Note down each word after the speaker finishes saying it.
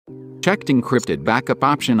Checked encrypted backup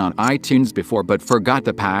option on iTunes before but forgot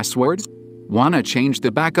the password? Wanna change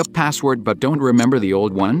the backup password but don't remember the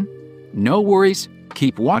old one? No worries,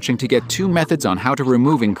 keep watching to get 2 methods on how to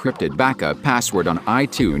remove encrypted backup password on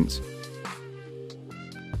iTunes.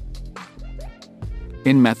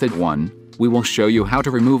 In method 1, we will show you how to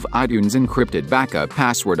remove iTunes encrypted backup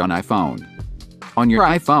password on iPhone. On your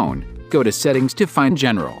iPhone, go to Settings to find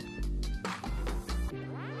General.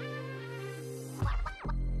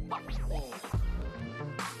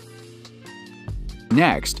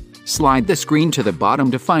 Next, slide the screen to the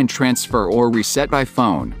bottom to find Transfer or Reset by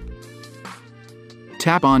Phone.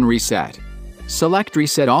 Tap on Reset. Select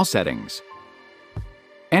Reset All Settings.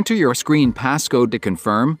 Enter your screen passcode to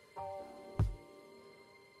confirm.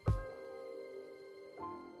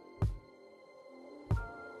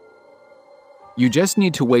 You just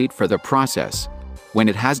need to wait for the process. When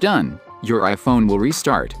it has done, your iPhone will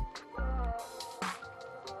restart.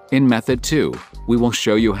 In method 2, we will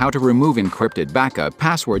show you how to remove encrypted backup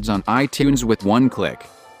passwords on iTunes with 1 click.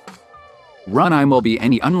 Run iMobile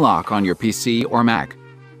any unlock on your PC or Mac.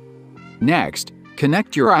 Next,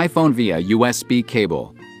 connect your iPhone via USB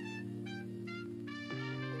cable.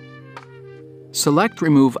 Select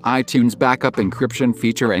Remove iTunes Backup Encryption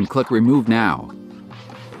feature and click Remove Now.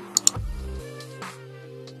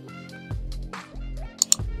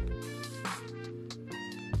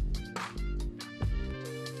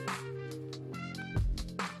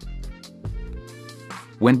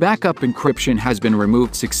 When backup encryption has been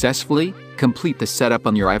removed successfully, complete the setup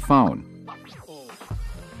on your iPhone.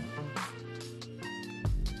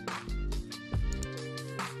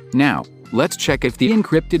 Now, let's check if the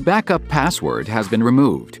encrypted backup password has been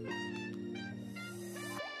removed.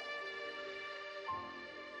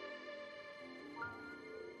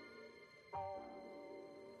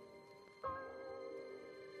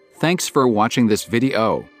 Thanks for watching this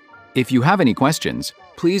video. If you have any questions,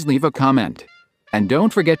 please leave a comment. And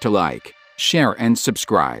don't forget to like, share, and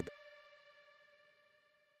subscribe.